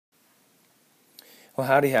Well,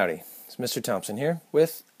 howdy, howdy. It's Mr. Thompson here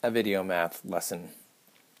with a video math lesson.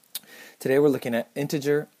 Today we're looking at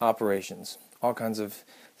integer operations, all kinds of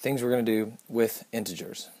things we're going to do with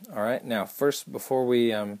integers. All right. Now, first, before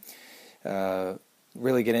we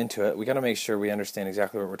really get into it, we got to make sure we understand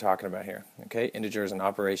exactly what we're talking about here. Okay, integers and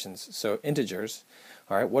operations. So integers.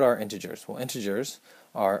 All right. What are integers? Well, integers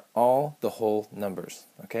are all the whole numbers.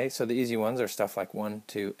 Okay. So the easy ones are stuff like 1,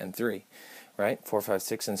 2, and 3. Right? 4, 5,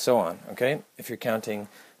 6, and so on. Okay. If you're counting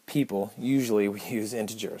people, usually we use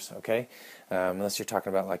integers. Okay. Unless you're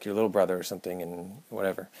talking about like your little brother or something and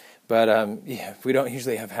whatever. But yeah, we don't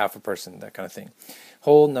usually have half a person, that kind of thing.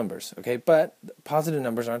 Whole numbers. Okay. But positive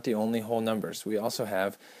numbers aren't the only whole numbers. We also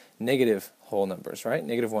have negative whole numbers. Right?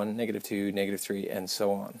 -1, -2, -3, and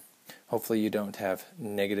so on. Hopefully you don't have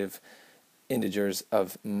negative integers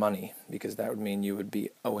of money, because that would mean you would be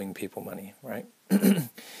owing people money, right?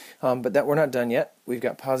 But that we're not done yet. We've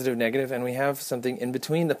got positive, negative, and we have something in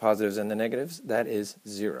between the positives and the negatives. That is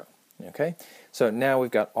 0. Okay? So now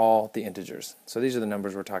we've got all the integers. So these are the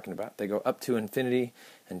numbers we're talking about. They go up to infinity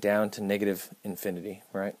and down to negative infinity,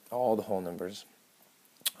 right? All the whole numbers.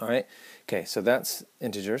 All right? Okay, so that's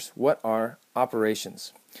integers. What are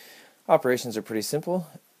operations? Operations are pretty simple.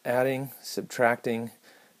 Adding, subtracting,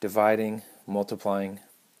 dividing, multiplying,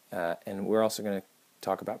 and we're also going to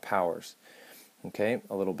talk about powers, okay,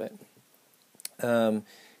 a little bit.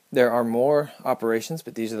 There are more operations,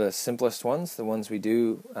 but these are the simplest ones, the ones we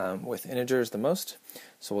do with integers the most,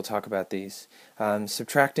 so we'll talk about these.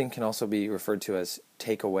 Subtracting can also be referred to as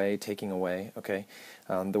take away, taking away, okay.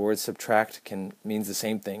 The word subtract means the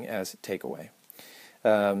same thing as take away.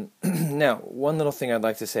 Now, one little thing I'd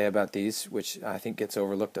like to say about these, which I think gets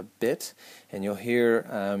overlooked a bit, and you'll hear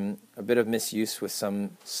a bit of misuse with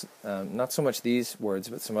some, not so much these words,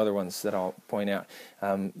 but some other ones that I'll point out.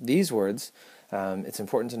 These words, it's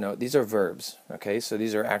important to note, these are verbs, okay? So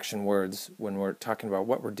these are action words. When we're talking about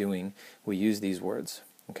what we're doing, we use these words,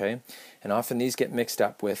 okay? And often these get mixed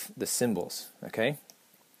up with the symbols, okay?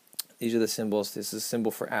 These are the symbols. This is a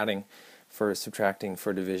symbol for adding, for subtracting,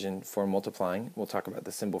 for division, for multiplying. We'll talk about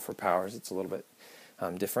the symbol for powers. It's a little bit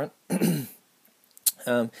different.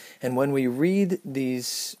 And when we read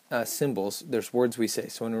these symbols, there's words we say.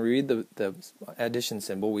 So when we read the addition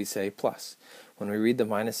symbol, we say plus. When we read the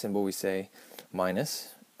minus symbol, we say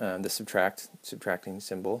minus. The subtracting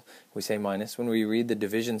symbol, we say minus. When we read the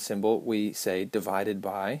division symbol, we say divided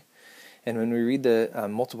by. And when we read the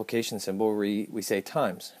multiplication symbol, we say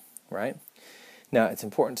times, right? Now, it's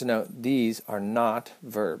important to note these are not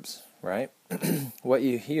verbs, right? What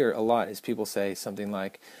you hear a lot is people say something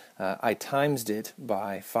like, I timesed it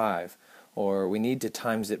by 5, or we need to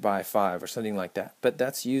times it by 5, or something like that. But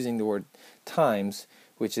that's using the word times,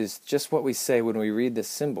 which is just what we say when we read this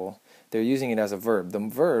symbol. They're using it as a verb. The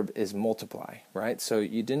verb is multiply, right? So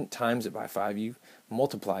you didn't times it by 5, you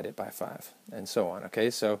multiplied it by 5, and so on, okay?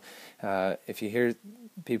 So if you hear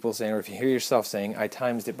people saying, or if you hear yourself saying, I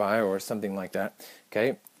timesed it by, or something like that,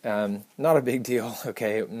 okay? Not a big deal,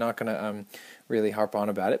 okay? I'm not going to really harp on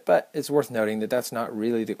about it, but it's worth noting that that's not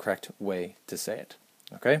really the correct way to say it,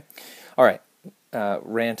 okay? All right,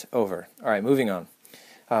 rant over. All right, moving on.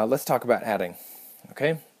 Let's talk about adding,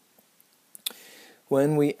 okay?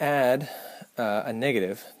 When we add a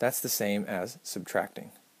negative, that's the same as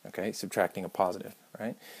subtracting, okay? Subtracting a positive,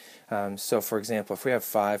 right? So, for example, if we have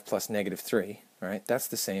 5 plus -3, right, that's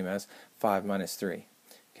the same as 5 minus 3,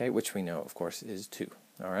 okay, which we know, of course, is 2,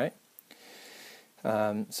 all right?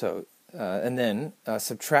 And then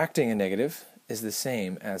subtracting a negative is the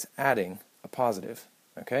same as adding a positive,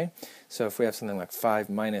 okay? So if we have something like 5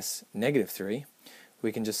 minus -3,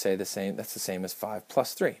 we can just say the same. That's the same as 5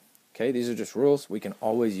 plus 3, okay? These are just rules we can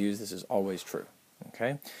always use. This is always true,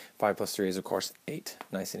 okay? 5 plus 3 is, of course, 8.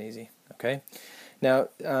 Nice and easy, okay? Now,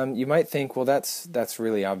 you might think, well, that's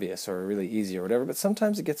really obvious or really easy or whatever, but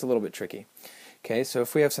sometimes it gets a little bit tricky. Okay, so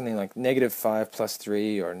if we have something like -5 plus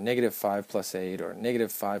 3, or -5 plus 8, or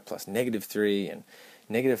 -5 plus -3, and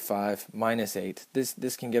 -5 minus 8,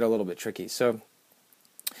 this can get a little bit tricky. So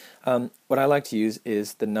what I like to use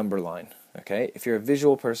is the number line. Okay, if you're a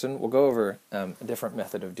visual person, we'll go over a different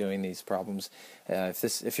method of doing these problems.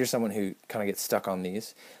 If you're someone who kind of gets stuck on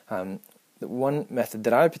these, the one method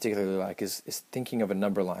that I particularly like is thinking of a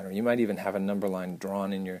number line, or you might even have a number line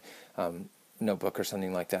drawn in your notebook or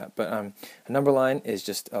something like that. But a number line is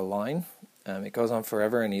just a line. It goes on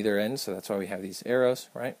forever in either end, so that's why we have these arrows,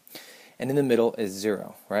 right? And in the middle is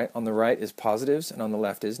 0, right? On the right is positives, and on the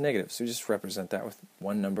left is negatives. So just represent that with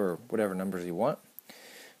one number or whatever numbers you want.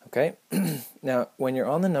 Okay? Now, when you're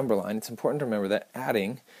on the number line, it's important to remember that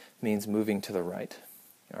adding means moving to the right,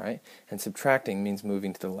 all right? And subtracting means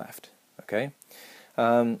moving to the left, okay?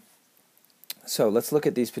 So let's look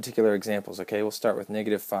at these particular examples, okay? We'll start with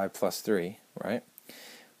negative 5 plus 3, right?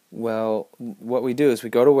 Well, what we do is we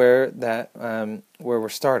go to where we're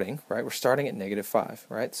starting, right? We're starting at negative 5,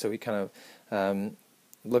 right? So we kind of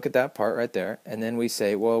look at that part right there, and then we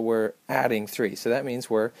say, well, we're adding 3. So that means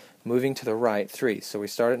we're moving to the right 3. So we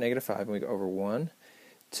start at negative 5, and we go over 1,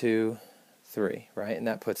 2, 3, right? And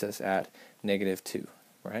that puts us at negative 2,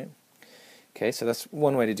 right? Okay, so that's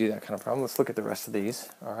one way to do that kind of problem. Let's look at the rest of these,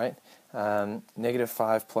 all right? Negative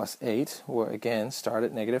 5 plus 8, we'll again start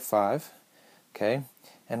at negative 5, okay?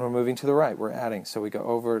 And we're moving to the right, we're adding. So we go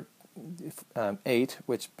over 8,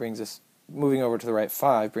 which brings us, moving over to the right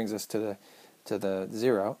 5 brings us to the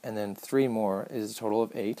 0, and then 3 more is a total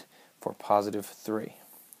of 8 for positive 3,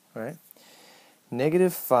 all right?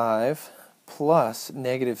 Negative 5 plus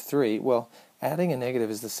negative 3, well, adding a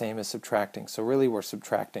negative is the same as subtracting, so really we're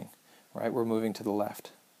subtracting, right? We're moving to the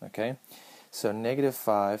left, okay? So negative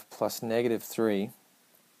 5 plus negative 3,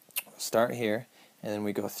 start here, and then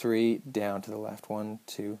we go 3 down to the left, 1,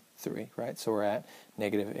 2, 3, right? So we're at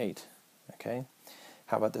negative 8, okay?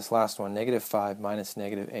 How about this last one, negative 5 minus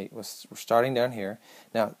negative 8? We're starting down here.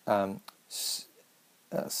 Now,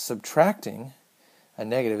 subtracting a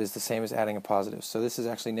negative is the same as adding a positive. So this is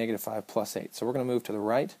actually negative 5 plus 8. So we're going to move to the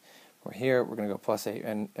right. We're here, we're going to go plus 8,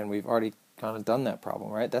 and we've already kind of done that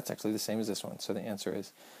problem, right? That's actually the same as this one. So the answer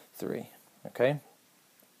is 3, okay?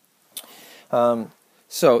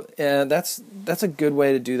 So that's a good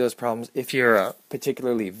way to do those problems if you're a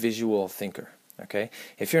particularly visual thinker. Okay,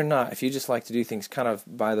 if you're not, if you just like to do things kind of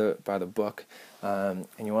by the book, and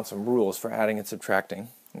you want some rules for adding and subtracting,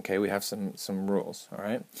 okay, we have some rules. All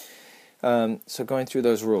right. So going through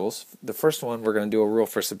those rules, the first one we're going to do a rule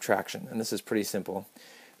for subtraction, and this is pretty simple.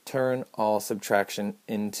 Turn all subtraction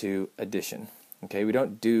into addition. Okay, we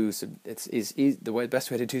don't do the best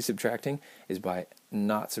way to do subtracting is by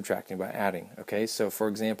not subtracting, by adding. Okay, so for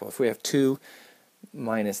example, if we have 2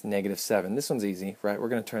 minus negative 7, this one's easy, right? We're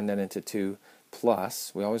going to turn that into 2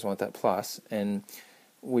 plus. We always want that plus, and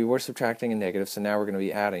we were subtracting a negative, so now we're going to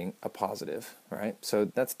be adding a positive, right? So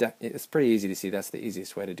it's pretty easy to see. That's the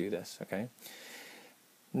easiest way to do this. Okay.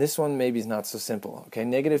 This one maybe is not so simple. Okay,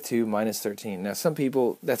 negative 2 minus 13. Now some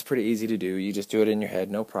people, that's pretty easy to do. You just do it in your head,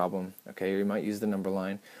 no problem. Okay, or you might use the number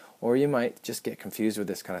line, or you might just get confused with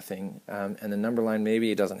this kind of thing, and the number line, maybe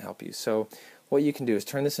it doesn't help you. So what you can do is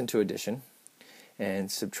turn this into addition,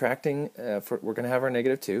 and subtracting, we're going to have our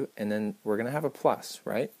negative 2, and then we're going to have a plus,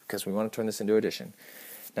 right? Because we want to turn this into addition.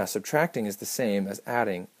 Now subtracting is the same as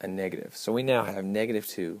adding a negative. So we now have negative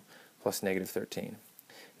 2 plus negative 13.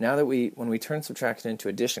 Now that when we turn subtraction into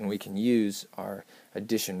addition, we can use our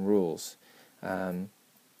addition rules to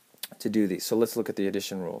do these. So let's look at the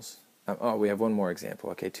addition rules. We have one more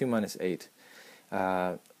example. Okay, 2 minus 8.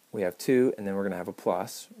 We have 2, and then we're going to have a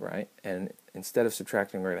plus, right? And instead of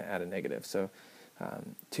subtracting, we're going to add a negative. So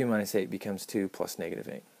 2 minus 8 becomes 2 plus negative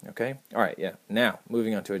 8. Okay? All right, yeah. Now,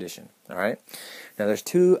 moving on to addition. All right? Now, there's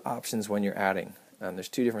two options when you're adding. There's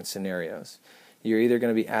two different scenarios. You're either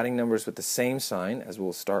going to be adding numbers with the same sign, as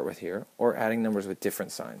we'll start with here, or adding numbers with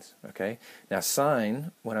different signs. Okay? Now,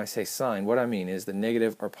 sign, when I say sign, what I mean is the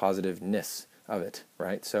negative or positiveness of it,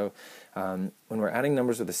 right? So when we're adding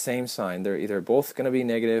numbers with the same sign, they're either both going to be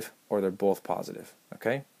negative or they're both positive.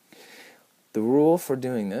 Okay? The rule for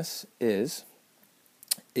doing this is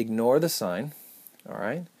ignore the sign, all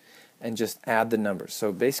right, and just add the numbers.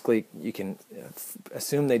 So basically, you can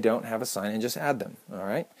assume they don't have a sign and just add them, all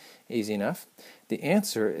right? Easy enough. The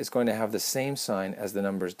answer is going to have the same sign as the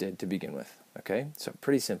numbers did to begin with, okay? So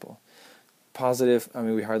pretty simple. Positive, I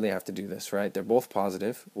mean, we hardly have to do this, right? They're both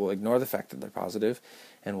positive. We'll ignore the fact that they're positive,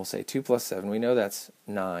 and we'll say 2 plus 7. We know that's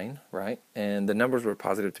 9, right? And the numbers were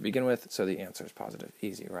positive to begin with, so the answer is positive.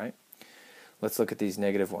 Easy, right? Let's look at these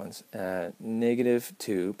negative ones. Negative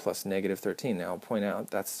 2 plus negative 13. Now, I'll point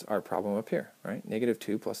out that's our problem up here, right? Negative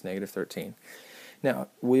 2 plus negative 13. Now,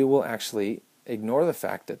 we will actually ignore the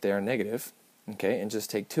fact that they are negative, okay, and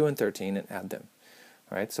just take 2 and 13 and add them,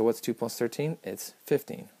 right? So what's 2 plus 13? It's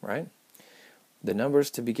 15, right? The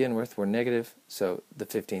numbers to begin with were negative, so the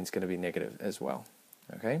 15 is going to be negative as well,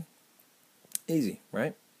 okay? Easy,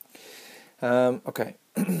 right? Okay,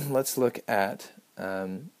 let's look at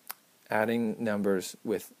adding numbers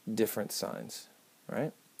with different signs,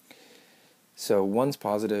 right? So one's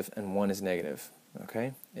positive and one is negative,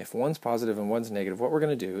 okay? If one's positive and one's negative, what we're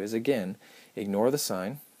going to do is, again, ignore the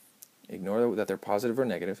sign, ignore that they're positive or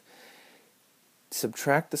negative,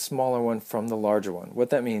 subtract the smaller one from the larger one. What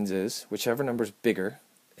that means is, whichever number's bigger,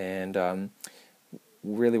 and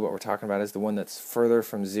really what we're talking about is the one that's further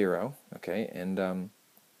from 0, okay? And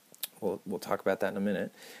We'll talk about that in a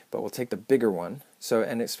minute. But we'll take the bigger one. So,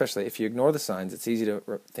 and especially if you ignore the signs, it's easy to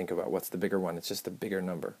think about what's the bigger one. It's just the bigger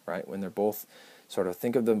number, right? When they're both, sort of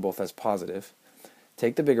think of them both as positive.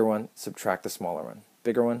 Take the bigger one, subtract the smaller one.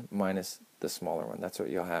 Bigger one minus the smaller one. That's what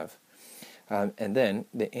you'll have. And then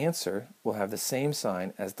the answer will have the same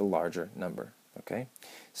sign as the larger number. Okay,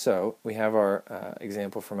 so we have our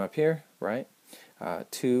example from up here, right?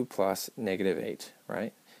 2 plus negative 8,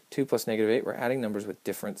 right? 2 plus negative 8, we're adding numbers with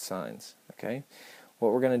different signs, okay?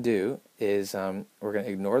 What we're going to do is we're going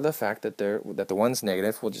to ignore the fact that the one's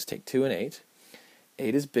negative. We'll just take 2 and 8.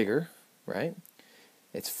 8 is bigger, right?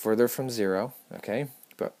 It's further from 0, okay?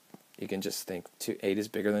 But you can just think 8 is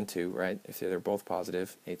bigger than 2, right? If they're both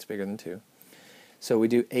positive, 8's bigger than 2. So we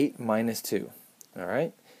do 8 minus 2, all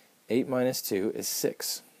right? 8 minus 2 is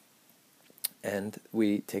 6. And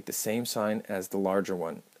we take the same sign as the larger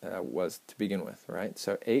one was to begin with, right?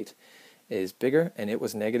 So 8 is bigger, and it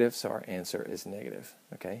was negative, so our answer is negative,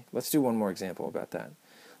 okay? Let's do one more example about that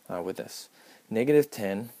with this. Negative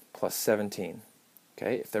 10 plus 17,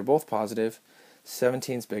 okay? If they're both positive,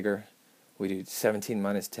 17 is bigger. We do 17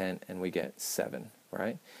 minus 10, and we get 7,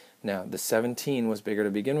 right? Now, the 17 was bigger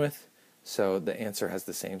to begin with, so the answer has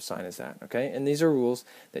the same sign as that, okay? And these are rules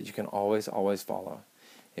that you can always follow.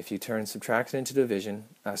 If you turn subtraction into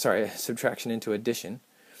subtraction into addition,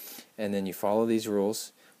 and then you follow these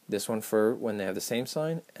rules, this one for when they have the same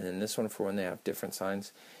sign, and then this one for when they have different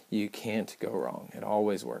signs, you can't go wrong. It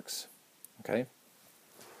always works, okay?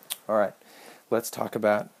 All right, let's talk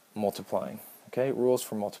about multiplying, okay? Rules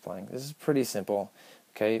for multiplying. This is pretty simple,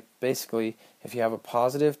 okay? Basically, if you have a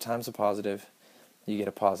positive times a positive, you get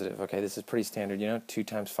a positive. Okay, this is pretty standard. 2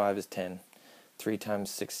 times 5 is 10. 3 times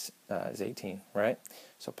 6 is 18, right?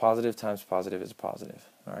 So positive times positive is a positive,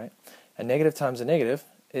 all right? A negative times a negative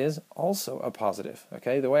is also a positive,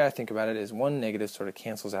 okay? The way I think about it is one negative sort of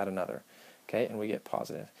cancels out another, okay? And we get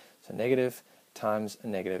positive. So negative times a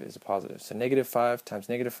negative is a positive. So negative 5 times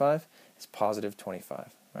negative 5 is positive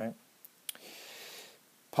 25, right?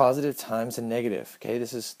 Positive times a negative, okay?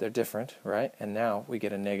 They're different, right? And now we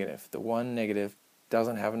get a negative. The one negative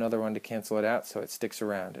doesn't have another one to cancel it out, so it sticks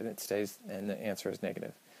around and it stays, and the answer is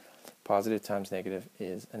negative. Positive times negative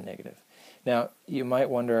is a negative. Now, you might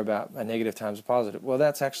wonder about a negative times a positive. Well,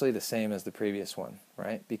 that's actually the same as the previous one,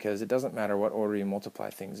 right? Because it doesn't matter what order you multiply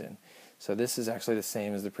things in. So this is actually the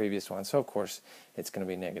same as the previous one, so of course it's going to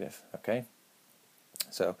be negative, okay?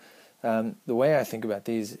 So the way I think about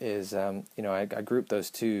these is, I group those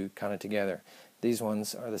two kind of together. These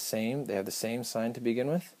ones are the same. They have the same sign to begin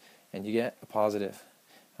with, and you get a positive.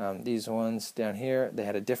 These ones down here, they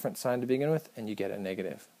had a different sign to begin with, and you get a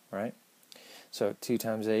negative, right? So 2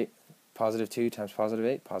 times 8, positive 2 times positive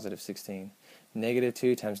 8, positive 16. Negative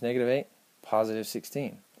 2 times negative 8, positive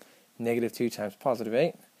 16. Negative 2 times positive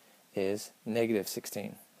 8 is negative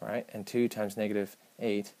 16, right? And 2 times negative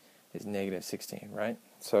 8 is negative 16, right?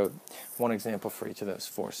 So one example for each of those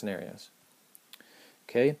 4 scenarios.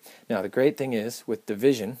 Okay, now the great thing is with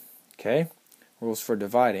division, okay, rules for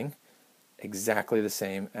dividing, exactly the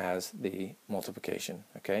same as the multiplication,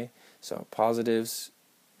 okay? So positives,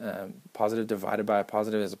 positive divided by a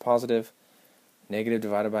positive is a positive, negative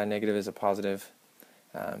divided by a negative is a positive,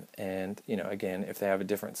 and, again, if they have a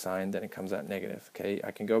different sign, then it comes out negative, okay?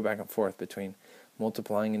 I can go back and forth between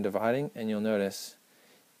multiplying and dividing, and you'll notice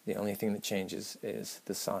the only thing that changes is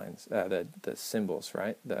the signs, the symbols,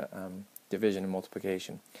 right? The division and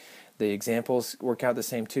multiplication. The examples work out the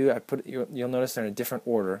same too. You'll notice they're in a different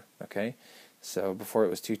order, okay? So before it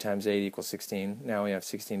was 2 times 8 equals 16. Now we have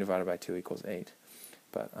 16 divided by 2 equals 8.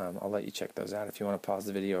 But I'll let you check those out if you want to pause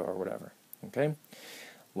the video or whatever, okay?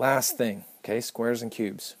 Last thing, okay, squares and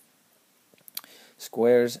cubes.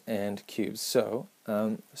 Squares and cubes. So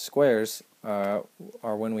squares are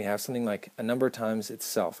when we have something like a number times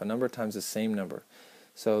itself, a number times the same number.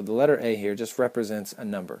 So the letter A here just represents a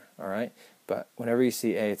number, all right? But whenever you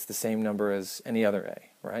see A, it's the same number as any other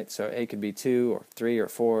A, right? So A could be 2 or 3 or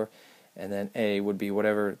 4, and then A would be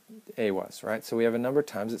whatever A was, right? So we have a number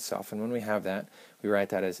times itself, and when we have that, we write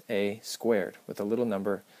that as A squared with a little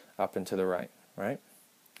number up and to the right, right?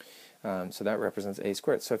 So that represents A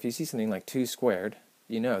squared. So if you see something like 2 squared,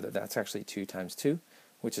 you know that that's actually 2 times 2,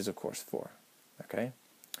 which is, of course, 4, okay?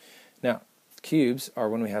 Now, cubes are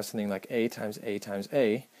when we have something like A times A times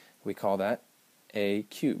A, we call that A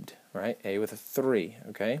cubed, right? A with a 3,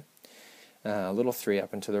 okay? A little 3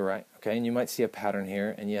 up and to the right, okay? And you might see a pattern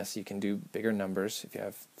here, and yes, you can do bigger numbers. If you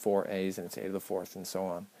have 4 A's, and it's A to the 4th, and so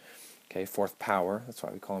on. Okay, 4th power, that's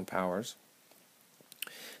why we call them powers.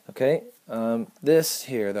 Okay, this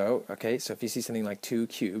here, though, okay, so if you see something like 2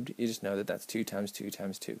 cubed, you just know that that's 2 times 2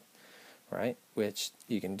 times 2, right? Which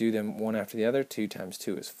you can do them one after the other. 2 times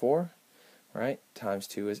 2 is 4, right? Times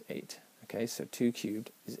 2 is 8. Okay, so 2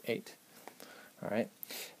 cubed is 8. All right,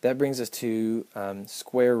 that brings us to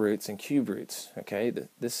square roots and cube roots. Okay,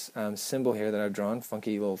 this symbol here that I've drawn,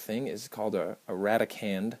 funky little thing, is called a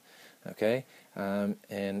radicand. Okay,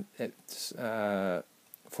 and it's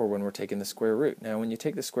for when we're taking the square root. Now, when you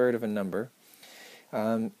take the square root of a number,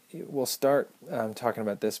 we'll start talking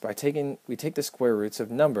about this by we take the square roots of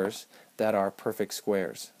numbers that are perfect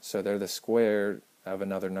squares. So they're the square of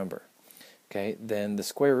another number. Okay, then the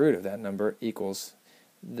square root of that number equals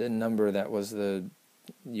the number that was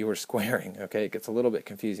you were squaring. Okay, it gets a little bit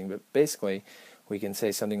confusing, but basically we can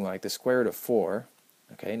say something like the square root of 4.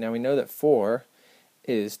 Okay, now we know that 4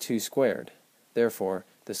 is 2 squared. Therefore,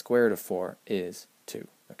 the square root of 4 is 2.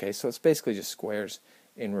 Okay, so it's basically just squares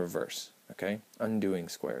in reverse. Okay, undoing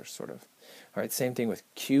squares, sort of. All right, same thing with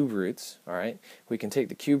cube roots. All right, we can take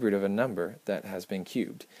the cube root of a number that has been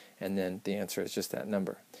cubed, and then the answer is just that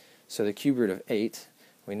number. So the cube root of 8,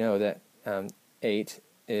 we know that 8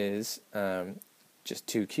 is just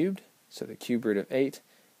 2 cubed, so the cube root of 8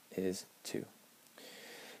 is 2.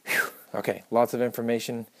 Whew. Okay, lots of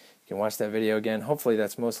information. You can watch that video again. Hopefully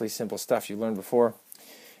that's mostly simple stuff you learned before,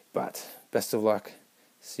 but best of luck.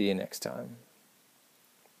 See you next time.